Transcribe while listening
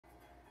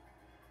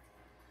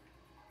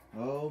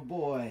Oh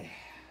boy,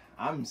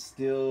 I'm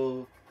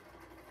still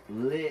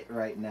lit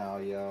right now,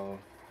 yo.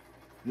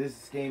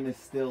 This game is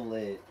still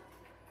lit.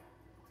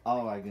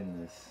 Oh my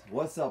goodness.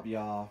 What's up,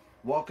 y'all?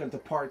 Welcome to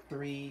part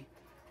 3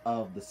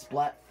 of the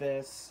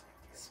Splatfest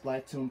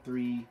Splatoon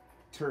 3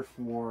 Turf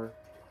War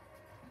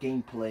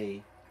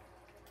gameplay.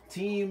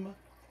 Team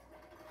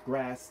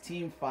Grass,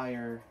 Team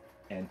Fire,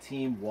 and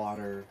Team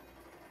Water.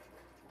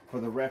 For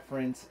the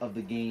reference of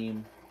the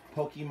game,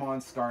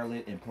 Pokemon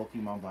Scarlet and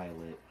Pokemon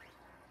Violet.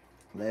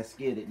 Let's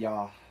get it,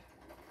 y'all.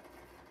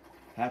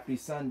 Happy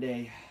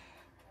Sunday.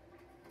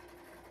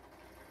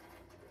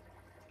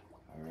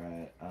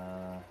 Alright,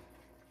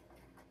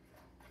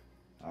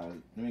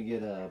 let me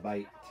get a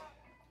bite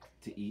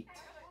to eat.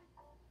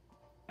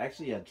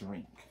 Actually, a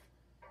drink.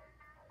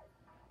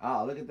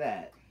 Oh, look at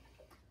that.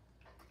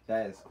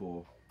 That is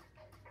cool.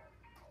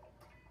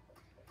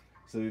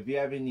 So if you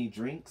have any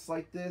drinks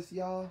like this,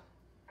 y'all,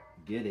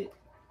 get it.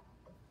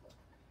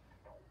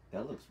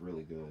 That looks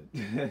really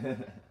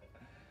good.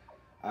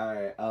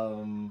 Alright,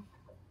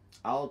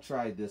 I'll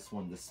try this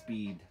one, the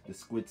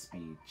Squid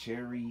Speed,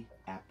 Cherry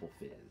Apple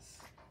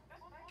Fizz.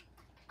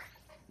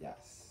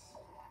 Yes.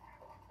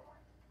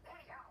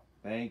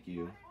 Thank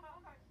you.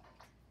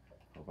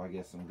 Hope I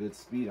get some good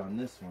speed on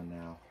this one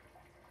now.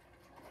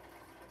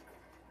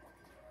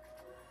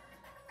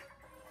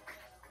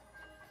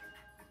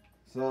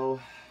 So,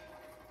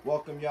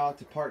 welcome y'all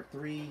to part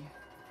 3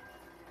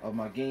 of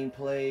my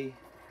gameplay.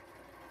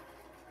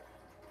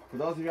 For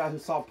those of y'all who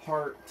saw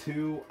part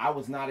 2, I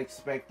was not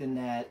expecting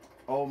that.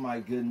 Oh my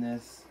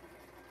goodness.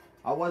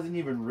 I wasn't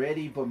even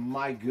ready, but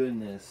my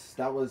goodness.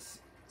 That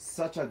was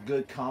such a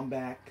good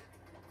comeback.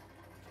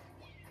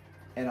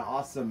 And an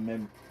awesome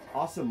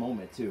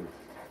moment too.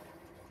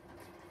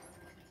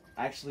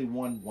 I actually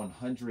won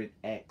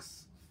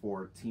 100x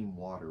for Team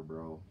Water,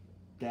 bro.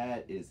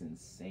 That is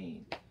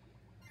insane.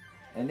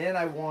 And then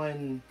I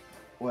won,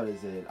 what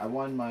is it? I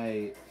won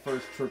my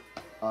first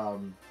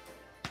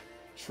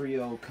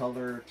trio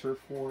color turf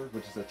war,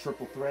 which is a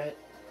triple threat.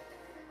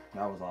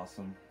 That was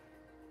awesome.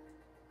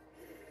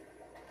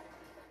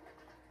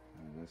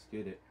 Right, let's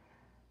get it.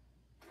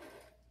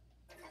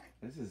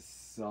 This is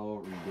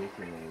so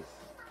ridiculous.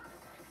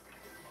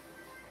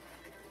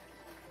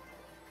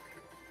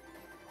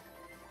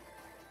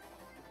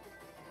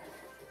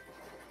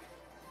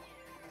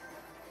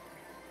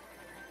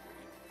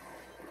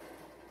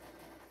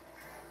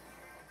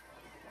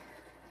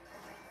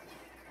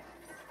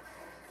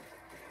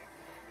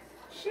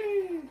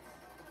 Shee.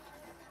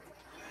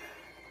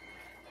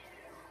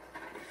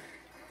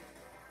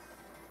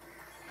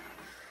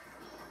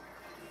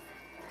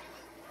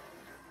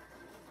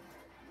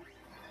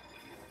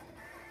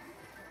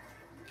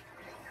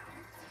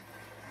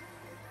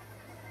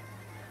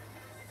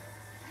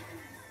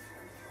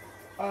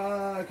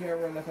 I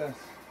can't run that fast.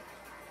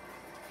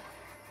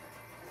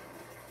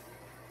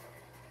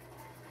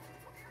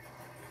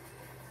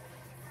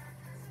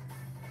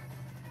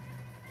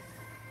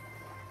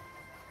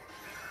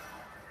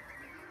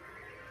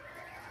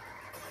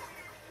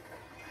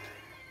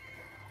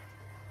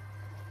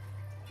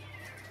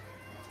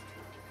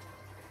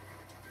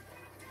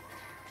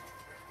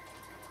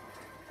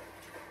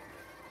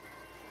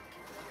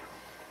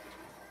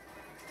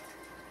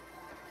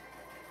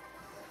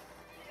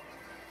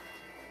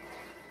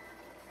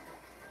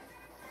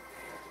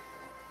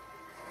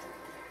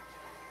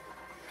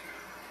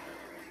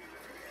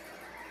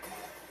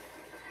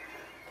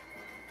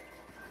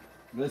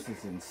 This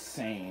is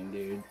insane,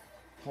 dude.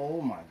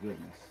 Oh my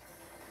goodness.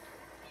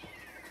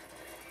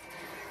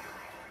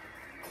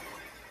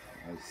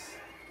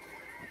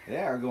 They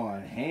are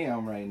going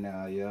ham right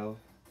now, yo.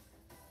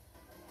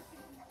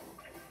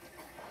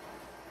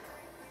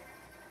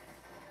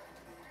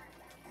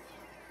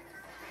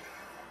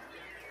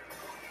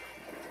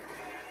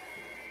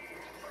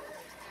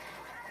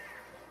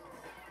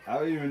 I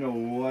don't even know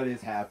what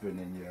is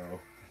happening, yo.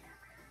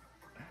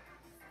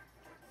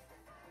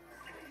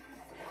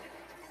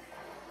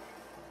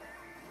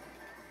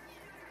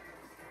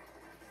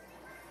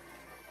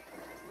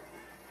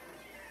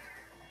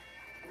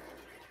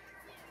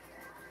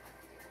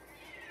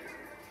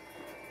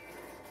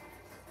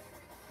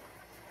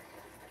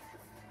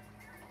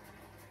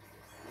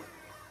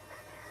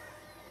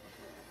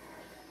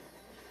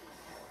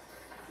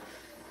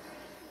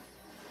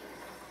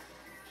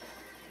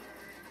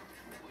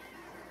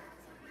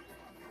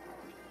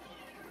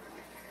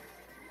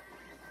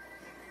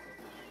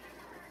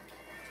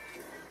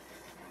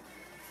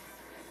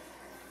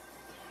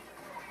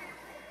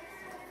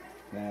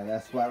 Man,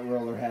 that splat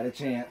roller had a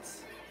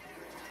chance.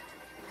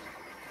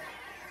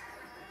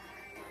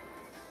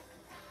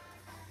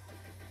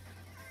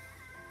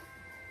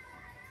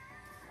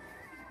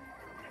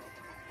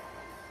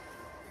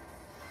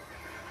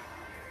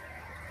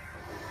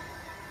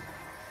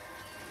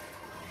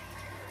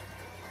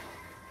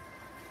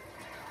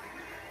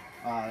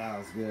 Oh, that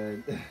was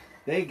good.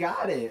 They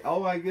got it. Oh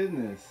my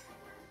goodness.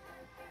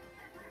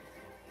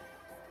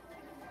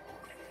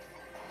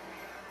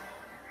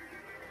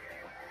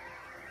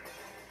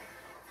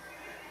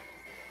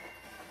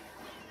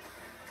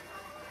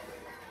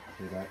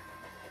 Do that.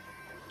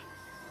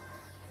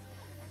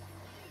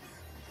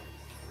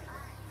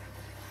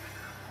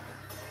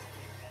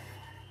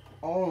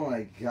 Oh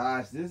my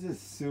gosh, this is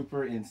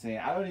super insane.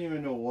 I don't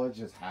even know what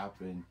just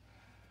happened.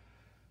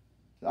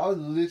 I was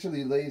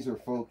literally laser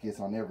focused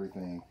on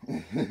everything.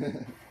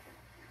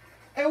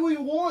 And we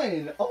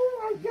won!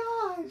 Oh my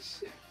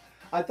gosh!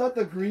 I thought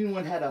the green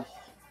one had a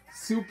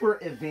super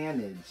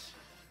advantage.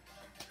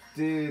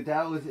 Dude,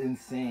 that was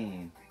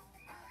insane.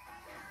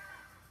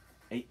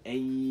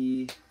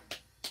 Hey.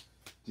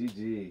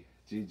 GG.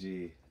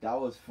 GG. That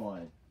was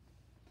fun.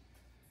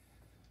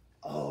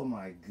 Oh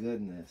my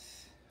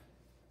goodness.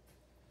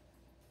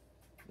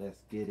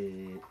 Let's get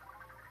it.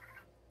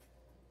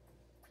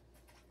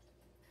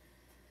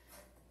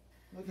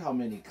 Look how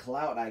many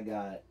clout I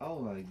got. Oh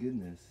my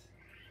goodness.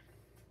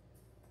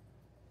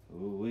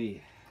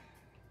 Ooh-wee.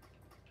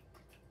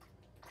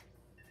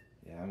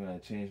 Yeah, I'm gonna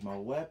change my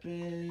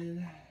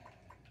weapon.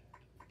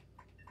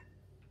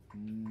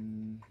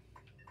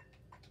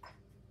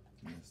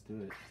 Let's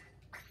do it.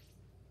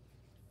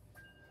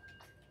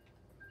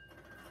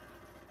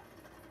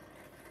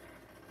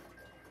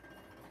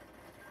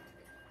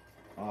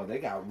 Oh, they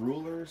got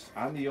rulers.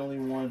 I'm the only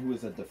one who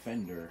is a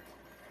defender.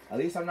 At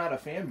least I'm not a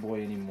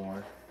fanboy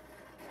anymore.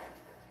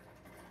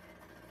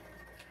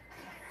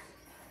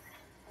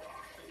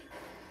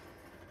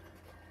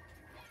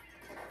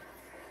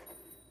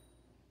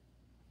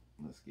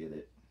 Let's get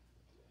it.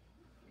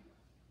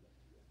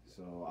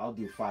 So I'll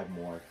do 5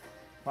 more.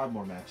 5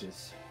 more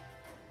matches.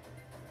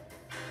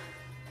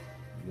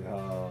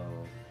 Yo.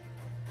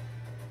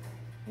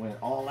 Went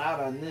all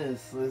out on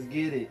this. Let's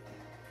get it.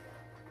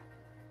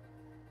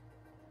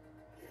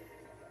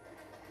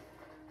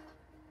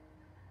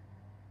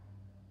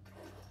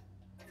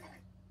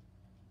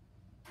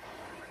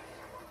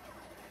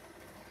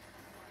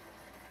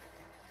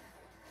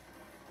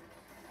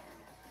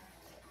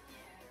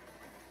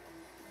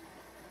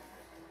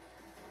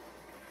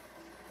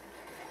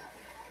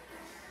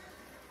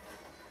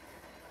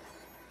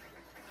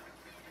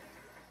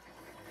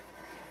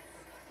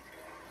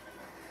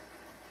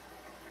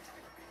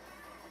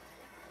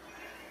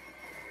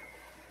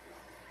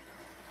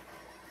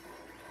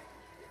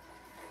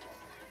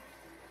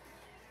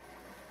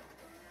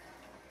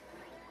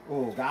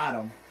 Oh, got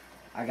him.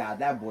 I got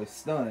that boy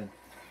stunned.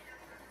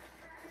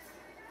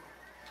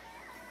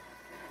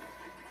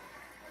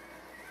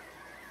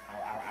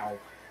 Ow, ow, ow.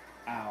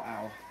 Ow,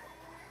 ow.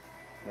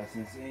 That's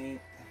insane.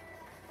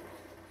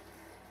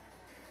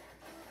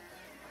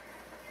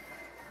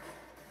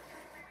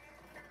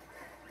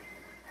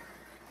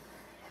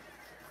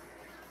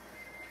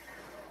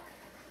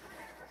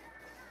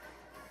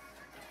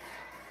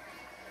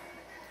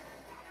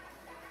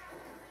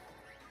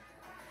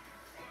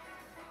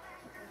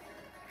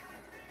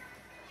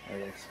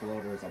 That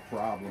exploder is a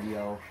problem,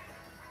 yo.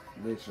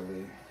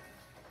 Literally.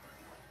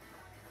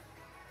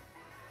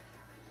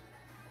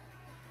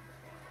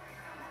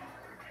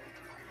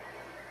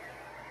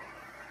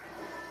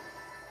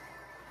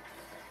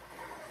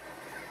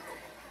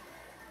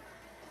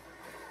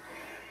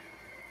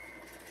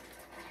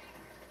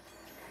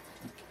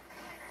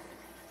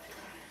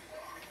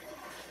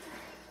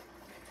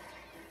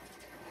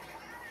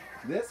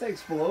 This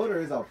exploder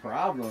is a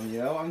problem,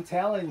 yo. I'm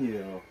telling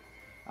you.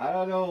 I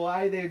don't know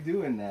why they're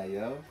doing that,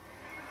 yo.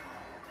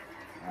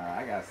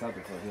 I got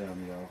something for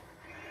him, yo.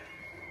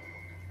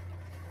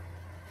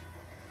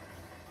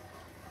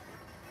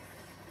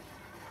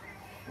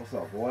 What's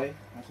up, boy?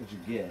 That's what you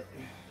get.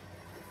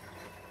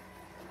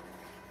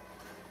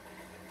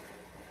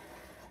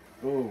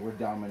 Oh, we're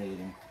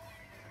dominating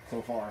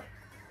so far.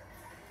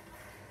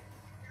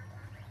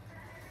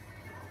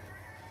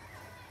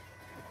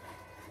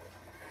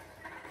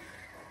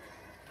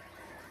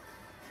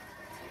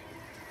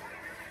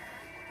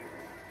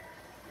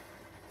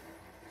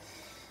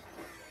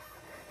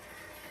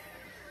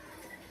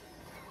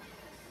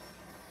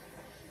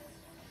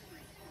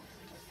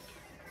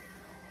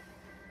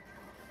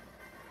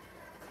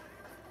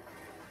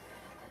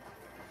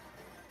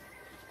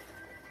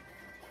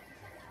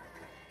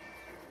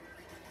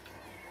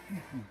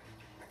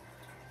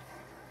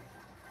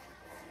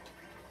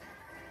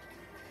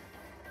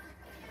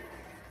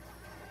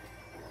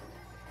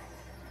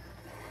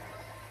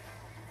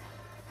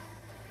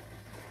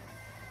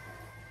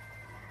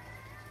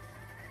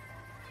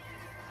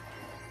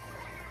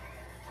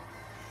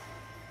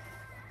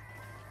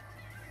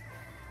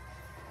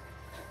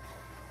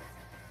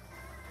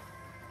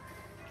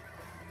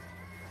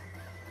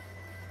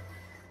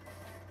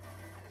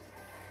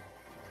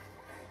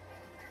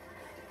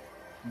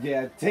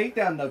 Yeah, take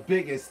down the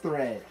biggest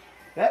threat.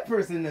 That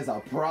person is a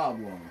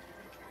problem.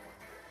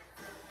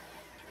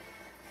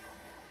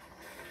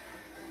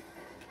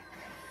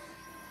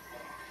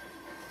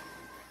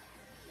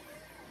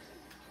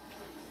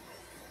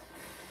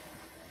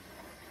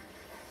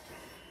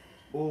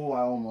 Oh,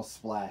 I almost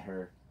splat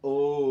her.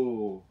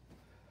 Oh.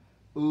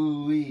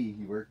 Ooh-wee,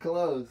 we're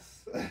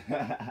close.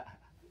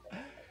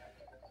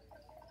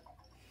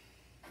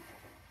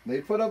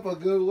 They put up a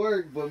good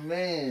work, but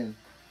man,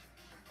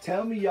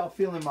 Tell me y'all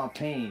feeling my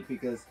pain,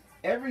 because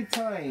every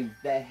time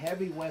that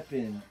heavy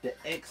weapon, the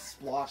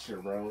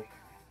X-Splosher, bro,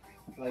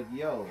 like,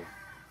 yo,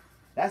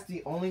 that's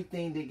the only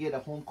thing they get a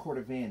home court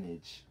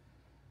advantage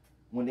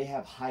when they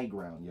have high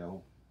ground,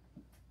 yo.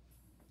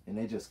 And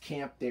they just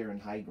camp there in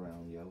high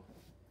ground, yo.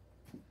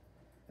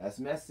 That's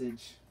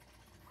message.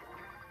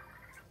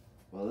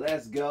 Well,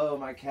 let's go.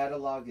 My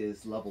catalog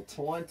is level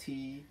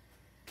 20.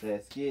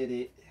 Let's get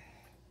it.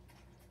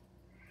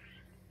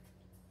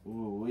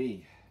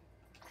 Ooh-wee.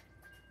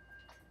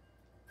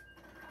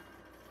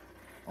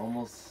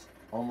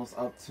 Almost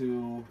up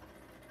to...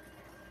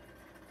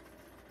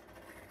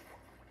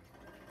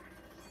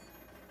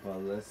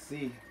 Well, let's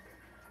see.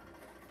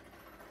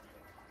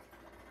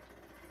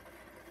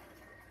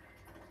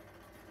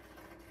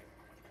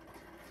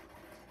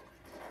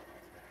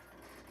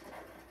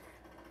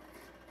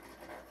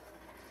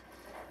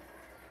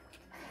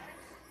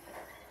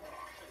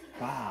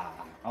 Ah,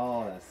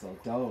 oh, that's so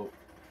dope.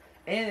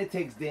 And it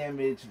takes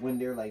damage when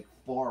they're like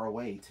far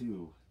away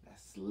too.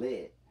 That's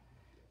lit.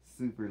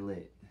 Super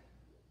lit.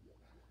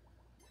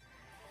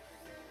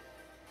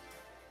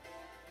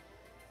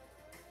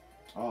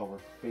 Oh, we're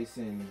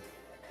facing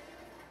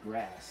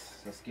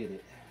grass. Let's get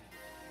it.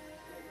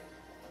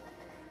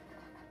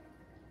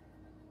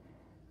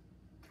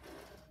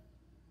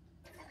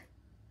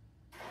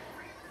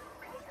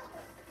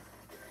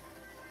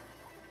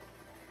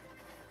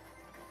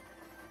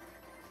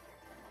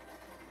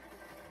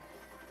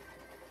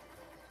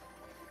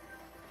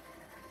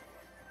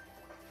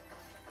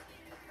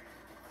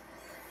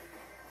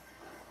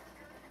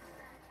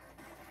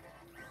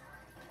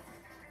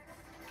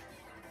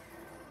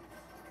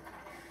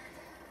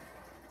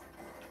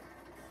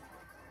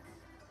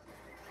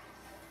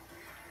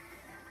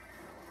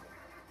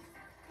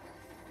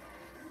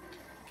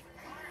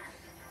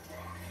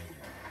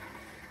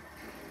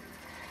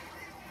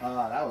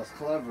 Ah, that was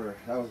clever.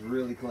 That was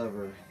really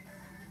clever.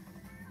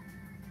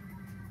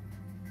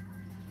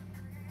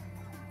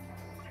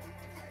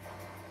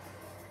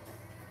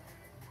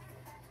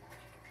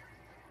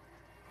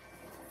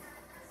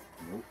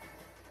 Nope.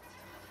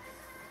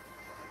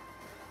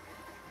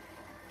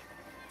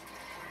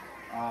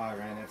 Oh, I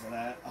ran into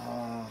that.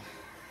 Oh,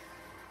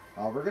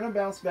 we're gonna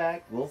bounce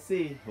back. We'll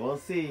see. We'll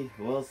see.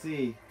 We'll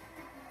see.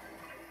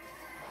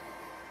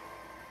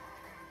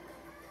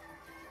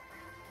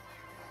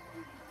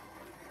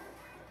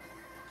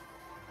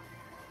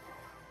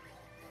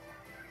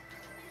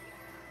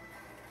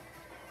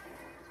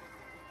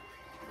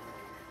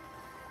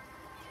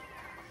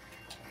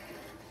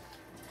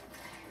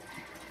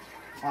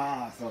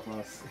 Ah, so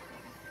close.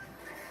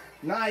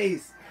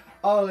 Nice.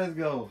 Oh, let's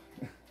go.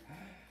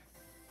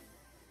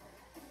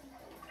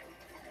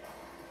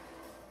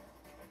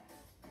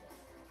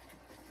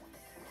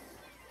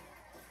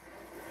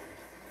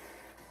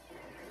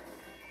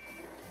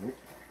 Nope.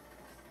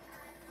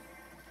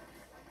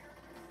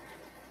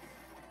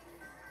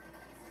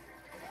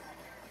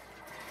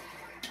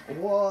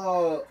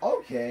 Whoa.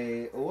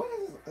 Okay. What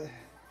is?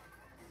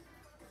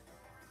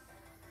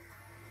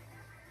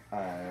 All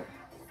right.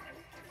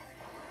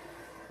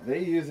 They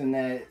using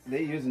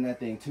that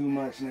thing too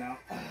much now.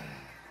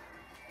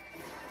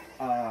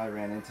 Oh, I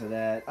ran into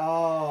that.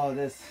 Oh,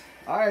 this.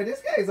 All right,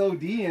 this guy's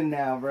ODing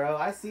now, bro.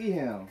 I see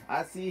him.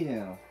 I see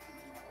him.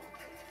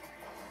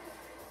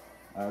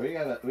 All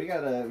right, we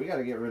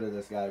gotta get rid of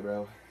this guy,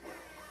 bro.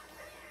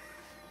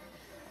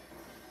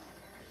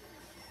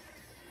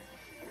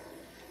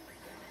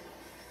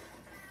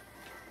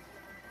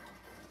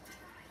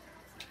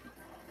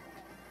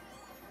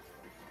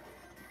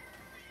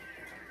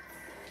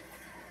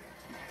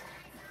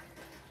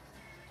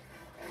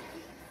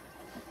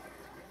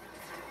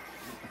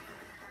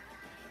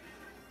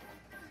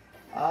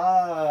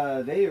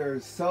 Ah, they are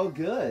so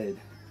good.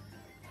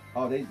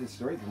 Oh, they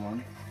destroyed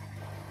one.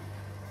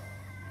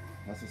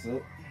 That's what's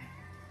up.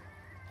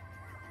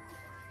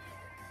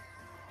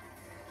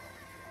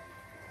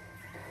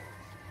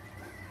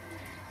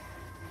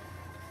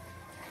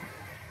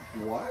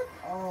 What?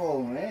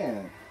 Oh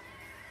man.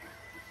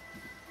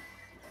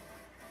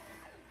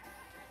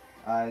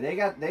 They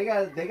got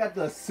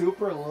the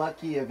super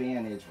lucky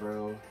advantage,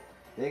 bro.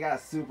 They got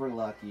super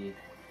lucky.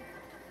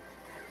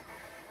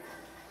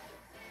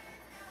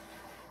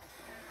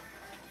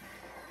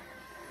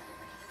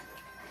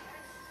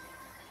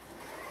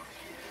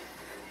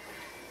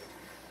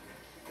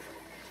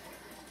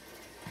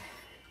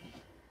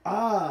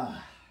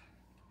 Ah,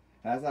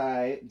 that's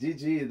alright.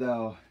 GG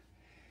though.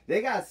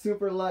 They got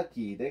super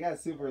lucky. They got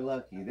super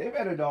lucky. They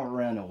better don't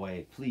run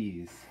away,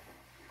 please.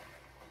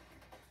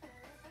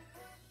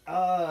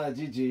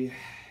 GG.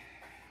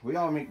 We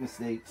all make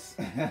mistakes.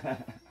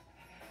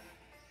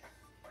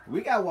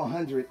 We got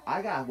 100.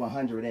 I got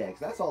 100x.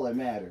 That's all that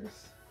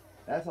matters.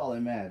 That's all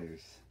that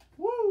matters.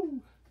 Woo!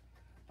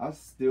 I'm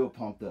still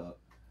pumped up.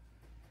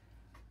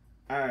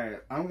 Alright,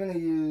 I'm gonna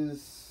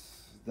use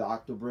the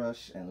octo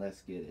brush and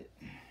let's get it.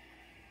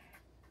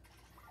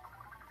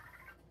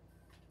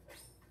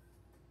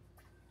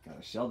 Got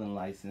a Sheldon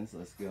license.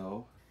 Let's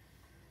go.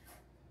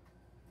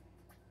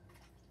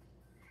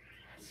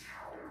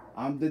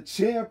 I'm the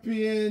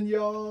champion,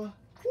 y'all.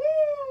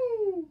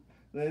 Woo!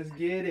 Let's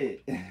get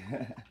it.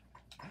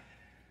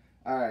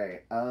 All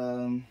right.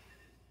 Oh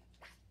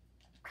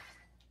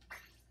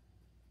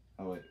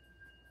wait.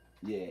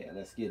 Yeah,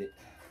 let's get it.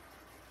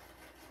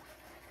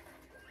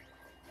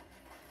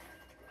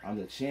 I'm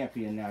the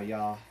champion now,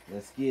 y'all.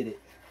 Let's get it.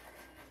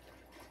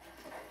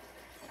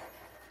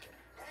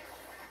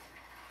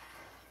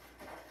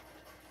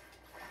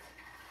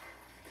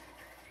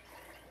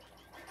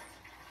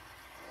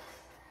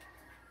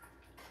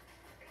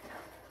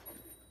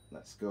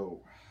 Let's go.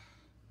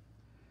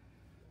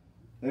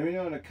 Let me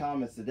know in the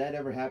comments, did that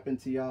ever happen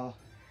to y'all?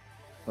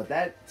 But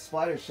that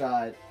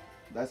Splattershot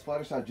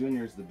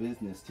Junior is the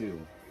business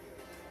too.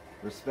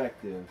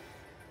 Respective.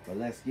 But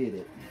let's get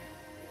it.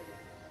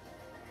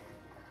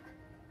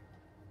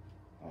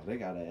 Oh, they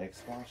got an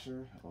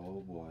X-Washer?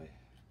 Oh boy.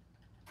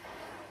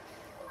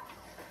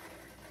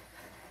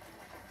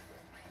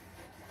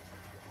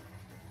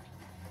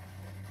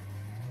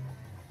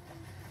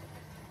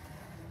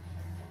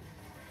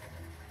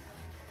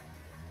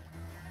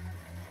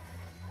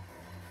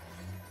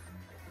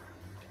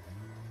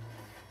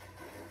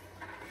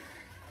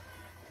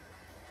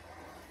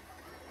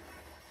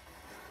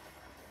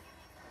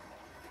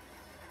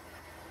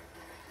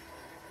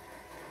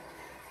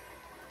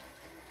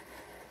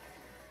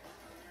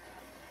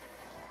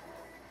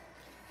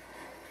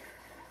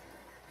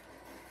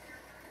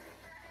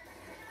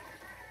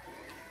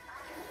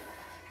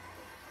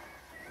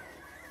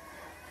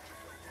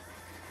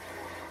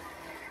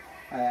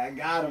 I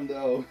got him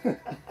though.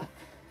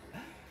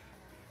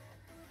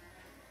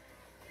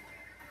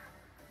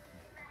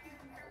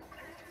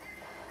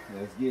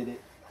 Let's get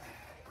it.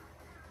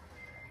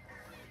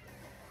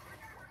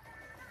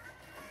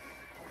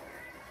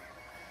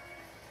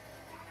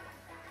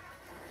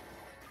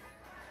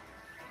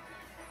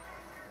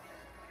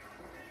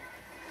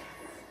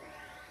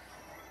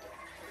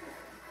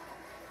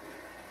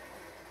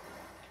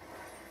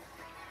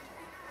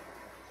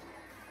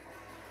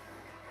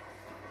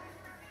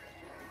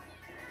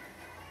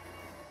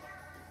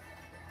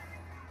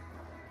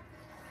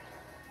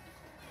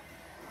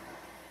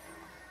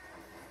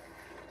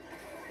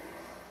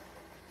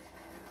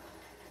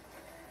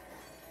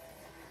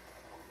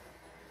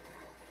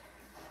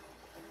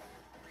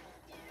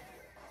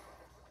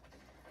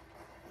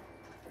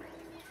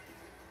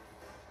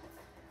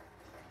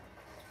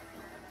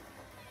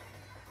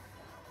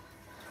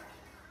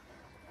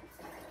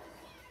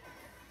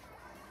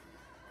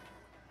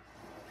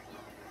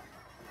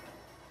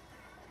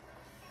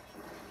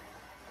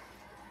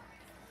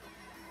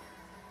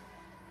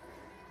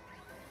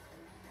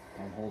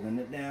 I'm holding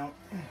it down.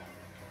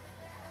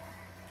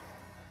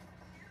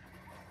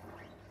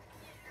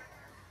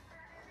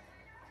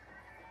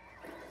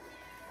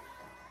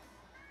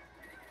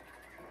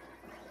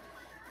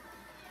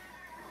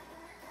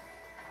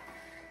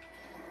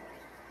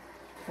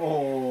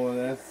 Oh,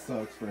 that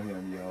sucks for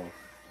him, yo.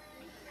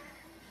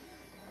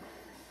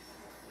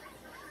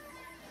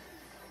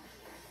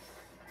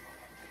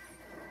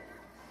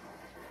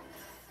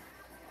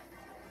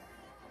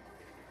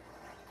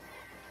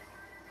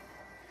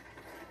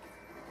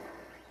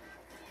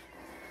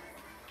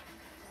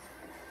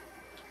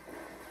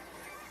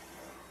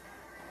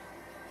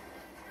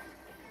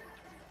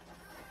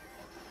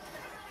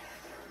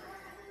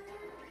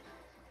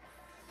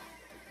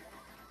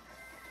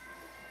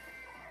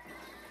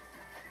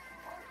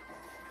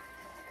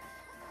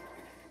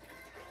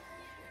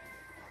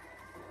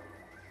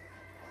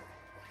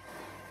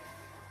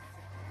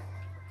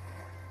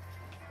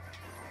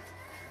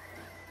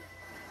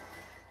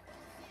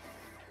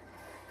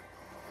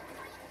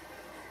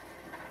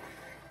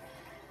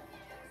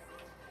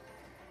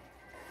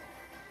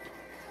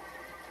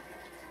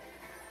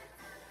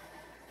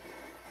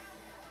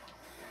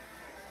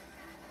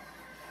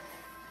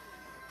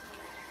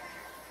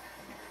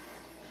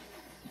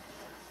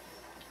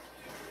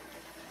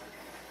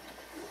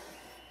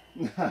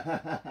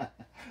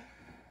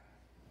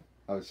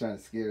 I was trying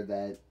to scare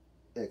that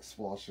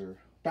X-Washer.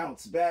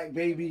 Bounce back,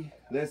 baby.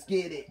 Let's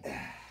get it.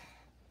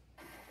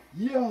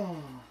 Yeah.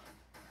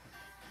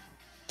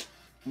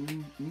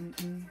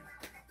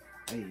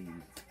 Hey.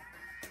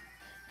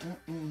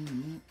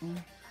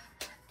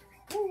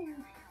 Woo.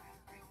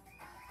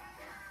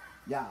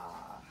 Yeah.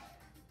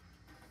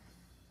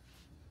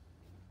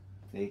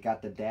 They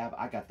got the dab.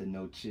 I got the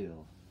no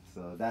chill.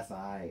 So that's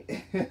alright.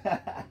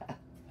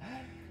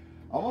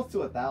 Almost to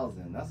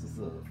 1,000. That's what's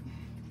up.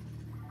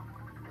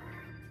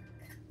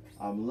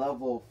 I'm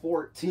level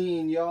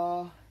 14,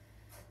 y'all.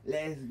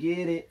 Let's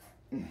get it.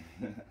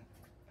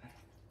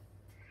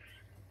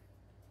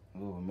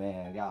 Oh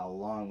man, I got a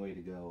long way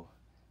to go.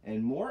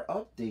 And more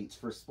updates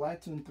for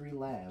Splatoon 3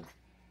 Lab.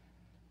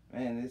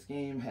 Man, this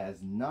game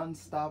has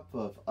non-stop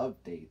of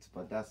updates,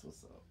 but that's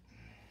what's up.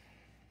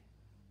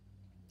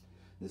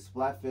 The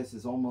Splatfest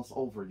is almost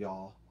over,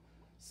 y'all.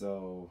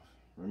 So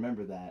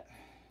remember that.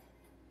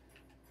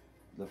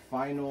 The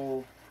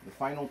final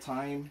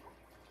time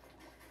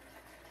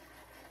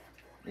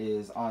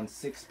is on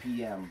 6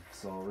 p.m.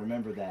 So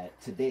remember that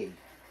today.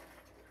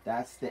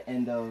 that's the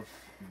end of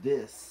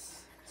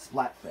this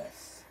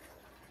Splatfest.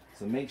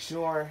 So make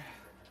sure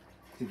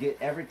to get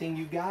everything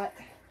you got.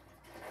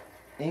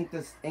 Ink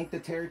the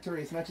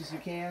territory as much as you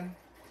can.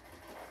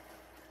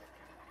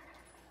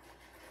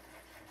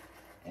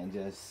 And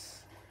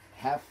just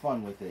have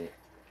fun with it.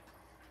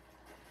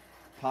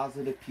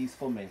 Positive,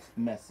 peaceful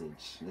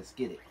message. Let's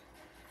get it.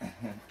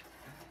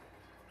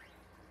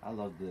 I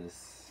love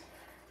this.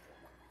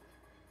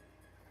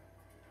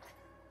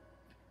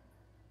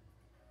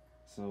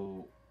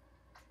 So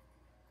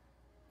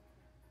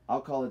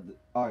I'll call it.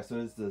 Alright, so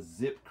it's the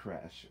zip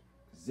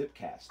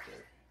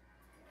caster.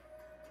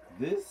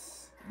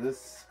 This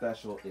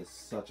special is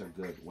such a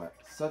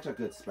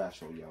good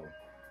special, yo.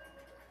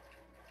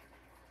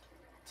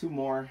 2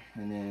 more,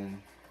 and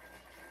then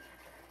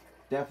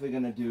definitely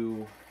gonna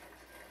do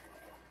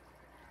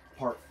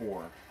part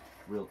 4,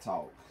 real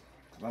talk,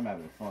 because I'm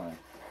having fun.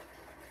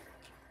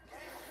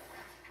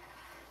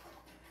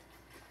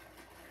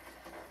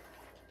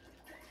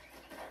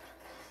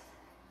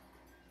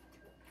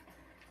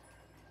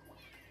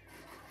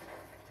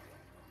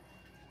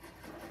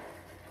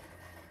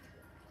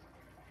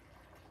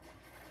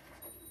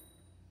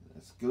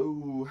 Let's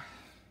go.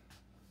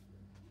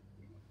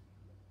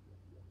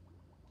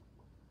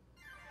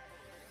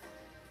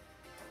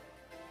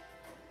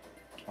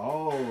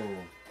 Oh,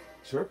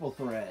 triple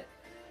threat.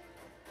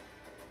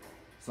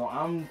 So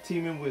I'm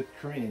teaming with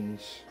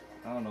Cringe.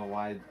 I don't know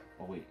why.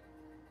 Oh, wait.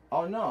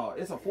 Oh, no.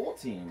 It's a full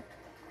team.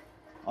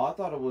 Oh, I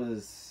thought it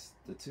was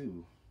the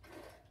 2.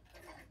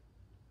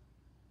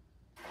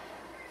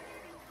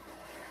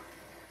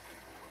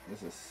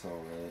 This is so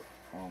lit.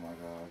 Oh, my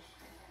gosh.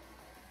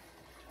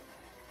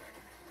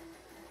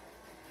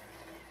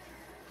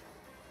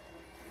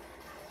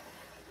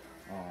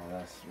 Oh,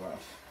 that's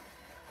rough.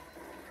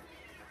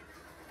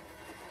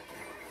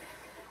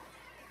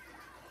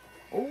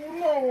 Oh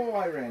no,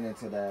 I ran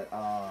into that.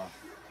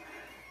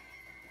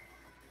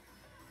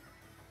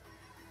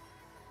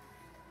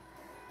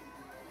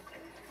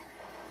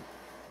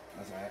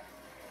 That's alright.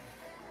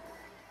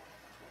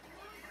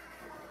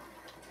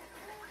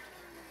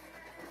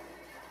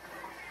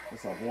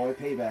 What's up, boy?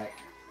 Payback.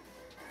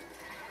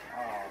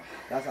 Oh,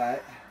 that's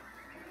alright.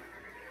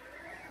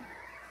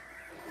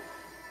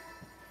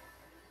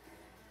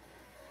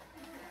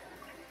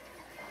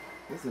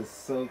 This is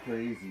so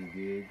crazy,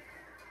 dude.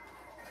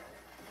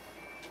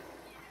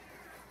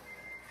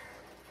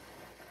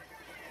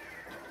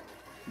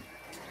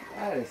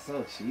 That is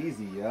so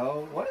cheesy,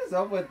 yo. What is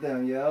up with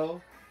them, yo?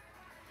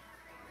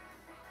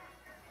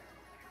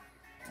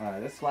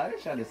 Alright, this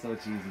splattershot is so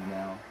cheesy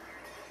now.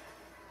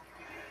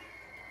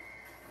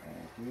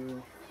 Thank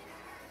you.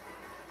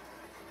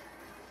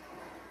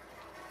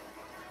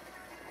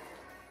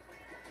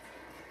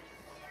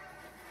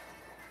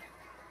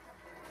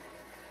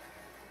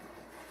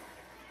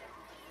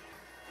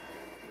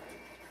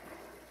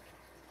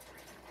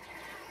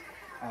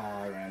 Oh,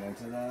 I ran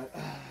into that.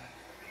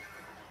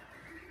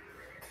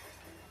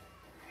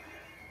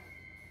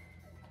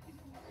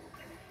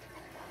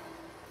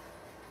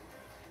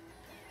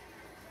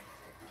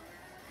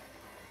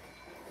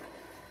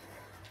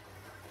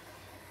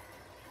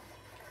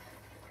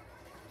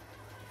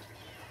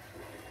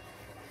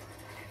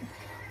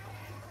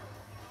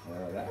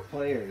 That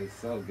player is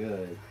so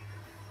good.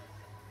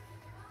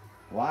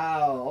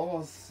 Wow,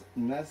 almost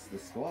messed the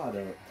squad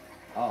up.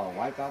 Oh,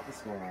 wipe out the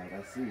squad.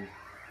 I see.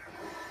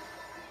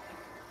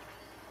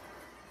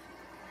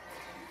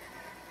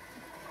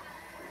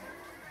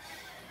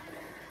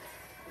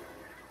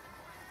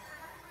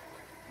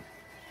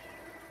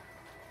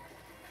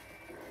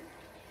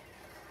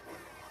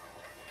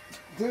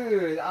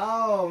 Dude,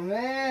 oh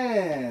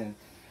man.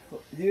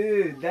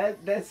 Dude,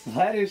 that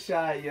splatter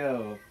shot,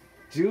 yo.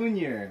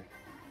 Junior.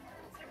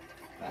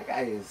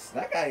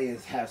 That guy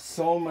is have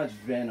so much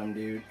venom,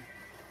 dude.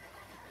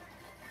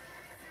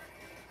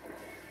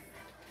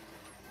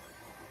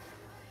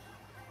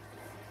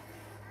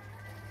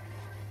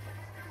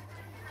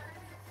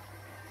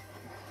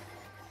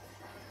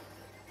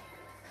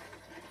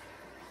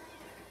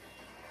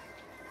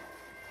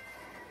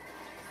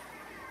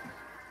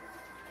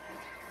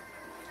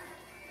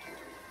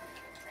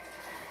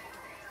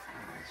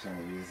 I'm trying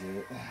to use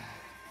it.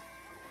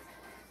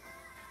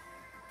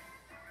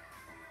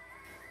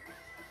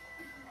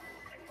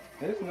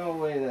 There's no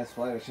way that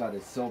splatter shot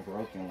is so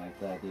broken like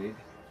that, dude.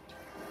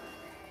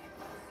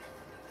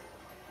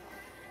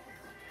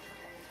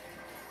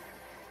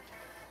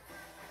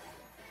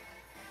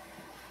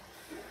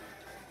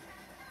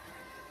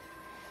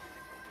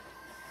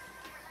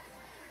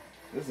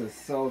 This is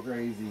so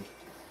crazy.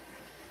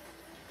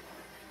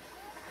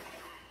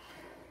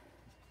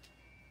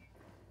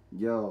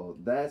 Yo,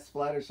 that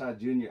Splattershot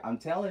Junior, I'm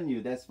telling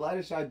you, that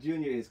Splattershot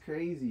Junior is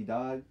crazy,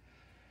 dog.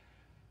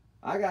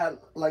 I got,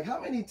 like, how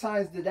many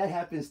times did that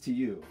happen to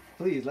you?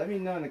 Please, let me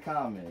know in the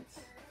comments.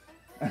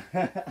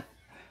 That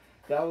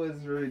was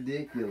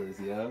ridiculous,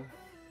 yo.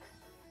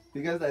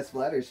 Because that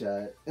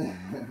Splattershot.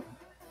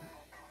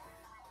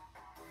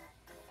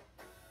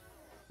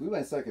 We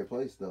went second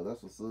place, though.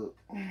 That's what's up.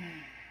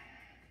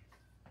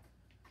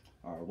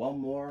 All right, one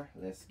more.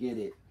 Let's get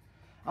it.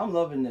 I'm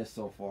loving this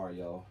so far,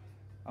 yo.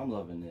 I'm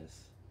loving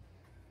this.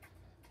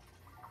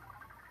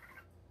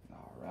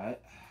 All right.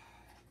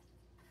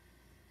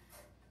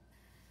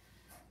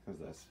 Cause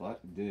that splat,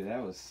 dude,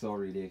 that was so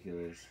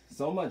ridiculous.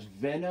 So much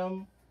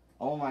venom.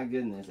 Oh my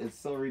goodness, it's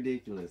so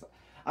ridiculous.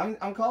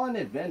 I'm calling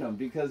it venom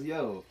because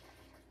yo,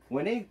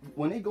 when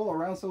they go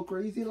around so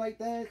crazy like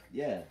that,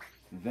 yeah,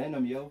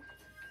 venom, yo.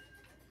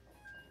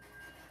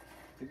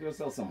 They go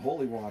sell some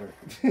holy water.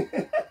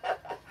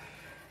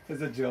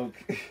 It's a joke.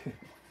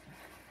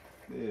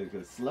 Dude,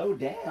 cause slow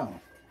down.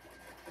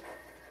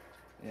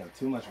 They have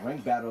too much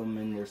rank battle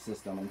in their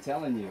system. I'm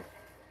telling you.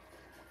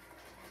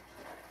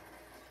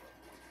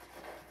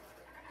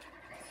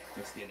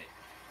 Let's get it.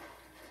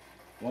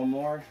 One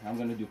more. I'm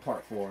gonna do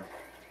part 4.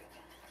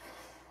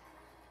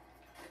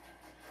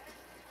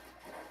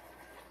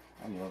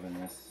 I'm loving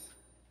this.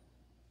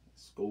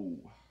 Let's go.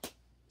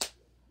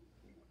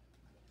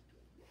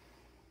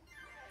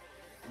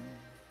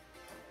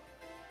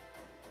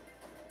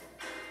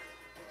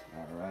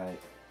 All right.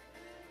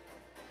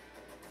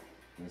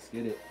 Let's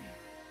get it.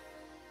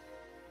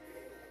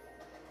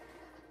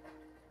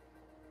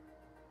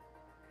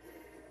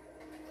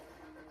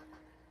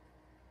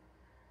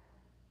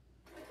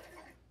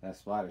 That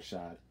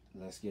splattershot.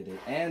 Let's get it.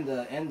 And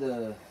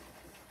the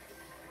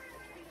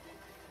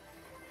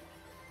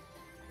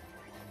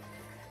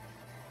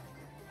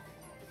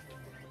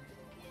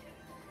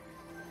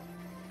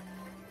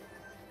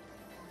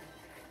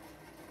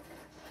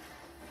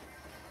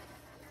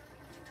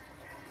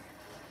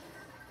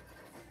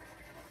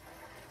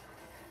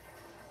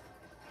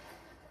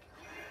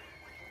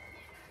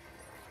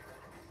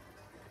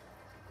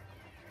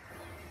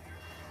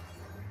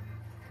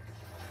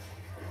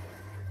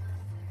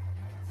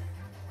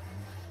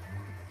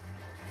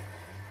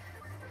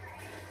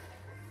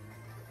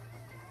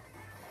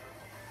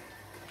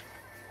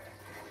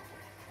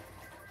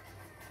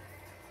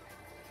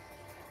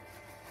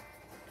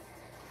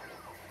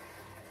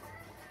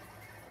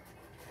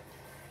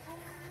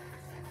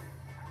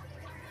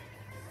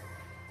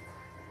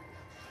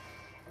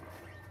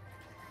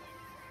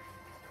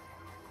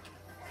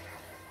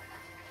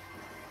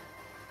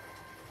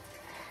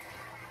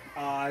oh,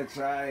 I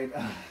tried.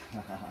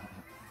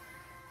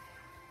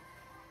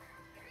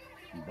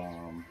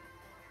 Bomb.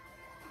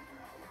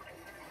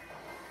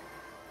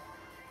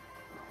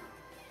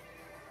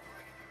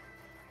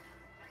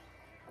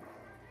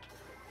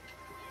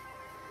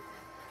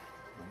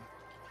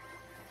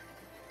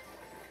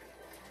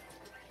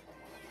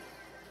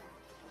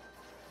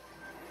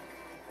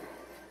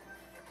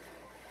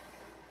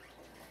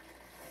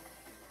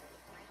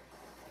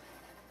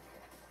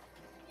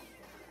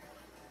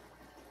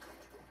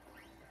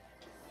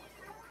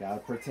 Gotta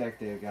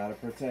protect it, gotta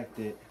protect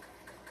it.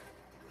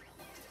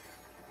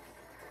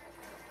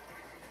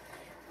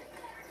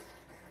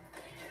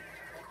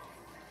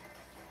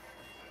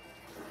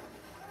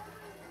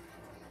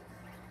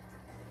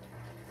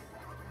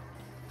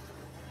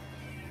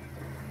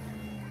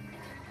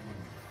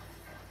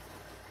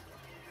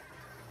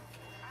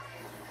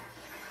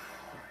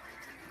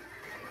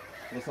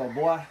 What's up,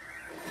 boy?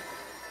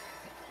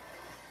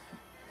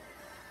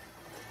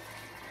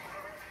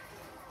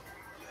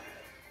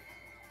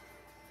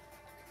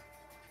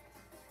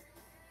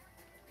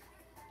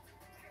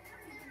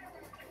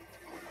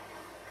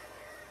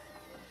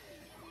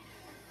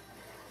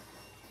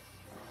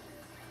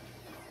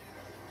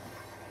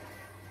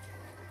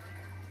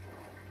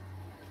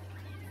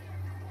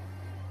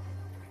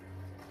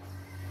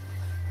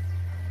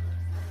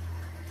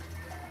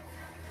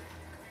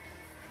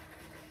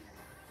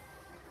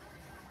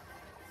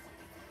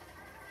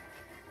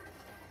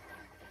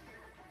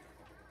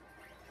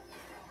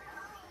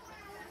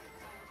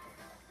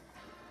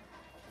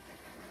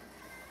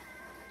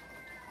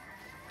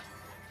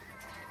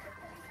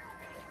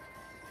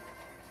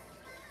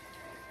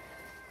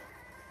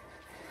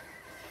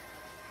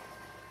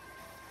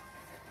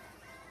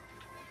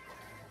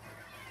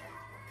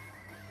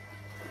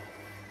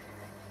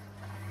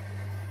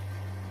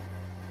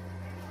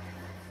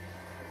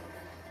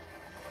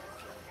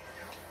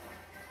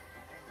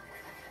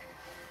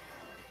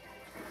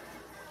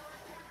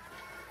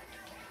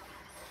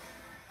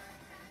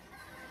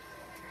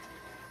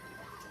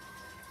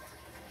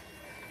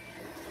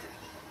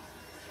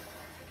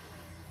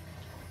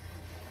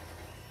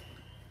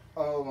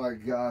 Oh my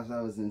gosh,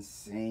 that was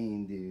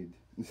insane, dude.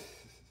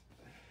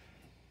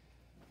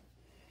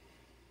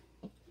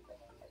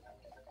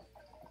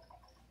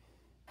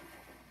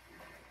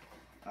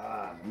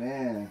 Ah,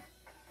 man.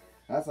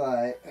 That's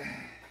alright.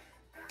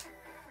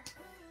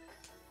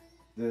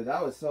 Dude,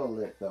 that was so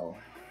lit, though.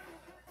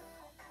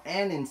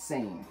 And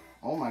insane.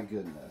 Oh my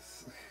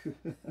goodness.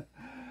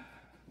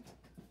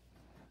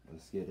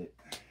 Let's get it.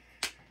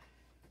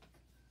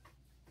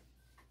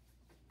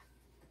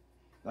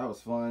 That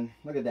was fun.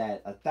 Look at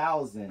that.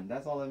 1,000.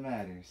 That's all that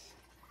matters.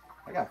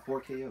 I got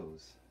 4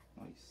 KOs.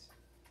 Nice.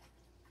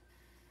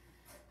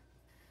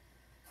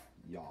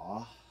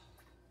 Yaw.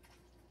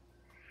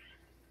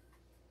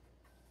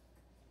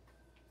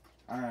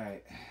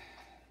 Alright.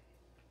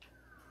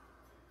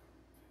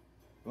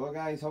 Well,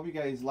 guys, hope you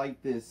guys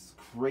like this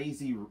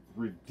crazy,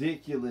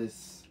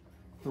 ridiculous,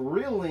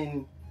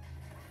 thrilling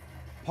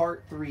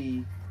part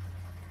 3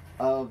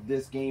 of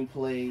this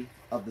gameplay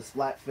of the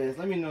Splatfest.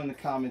 Let me know in the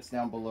comments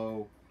down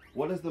below,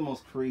 what is the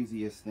most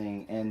craziest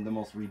thing and the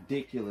most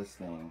ridiculous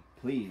thing?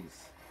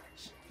 Please,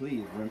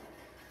 please,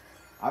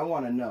 I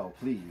want to know,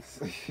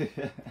 please.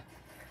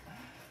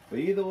 But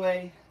either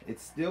way,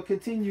 it's still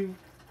continue.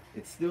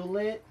 It's still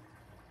lit.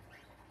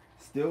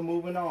 Still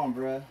moving on,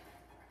 bruh.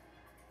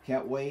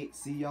 Can't wait.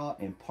 See y'all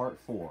in part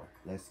 4.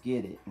 Let's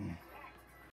get it.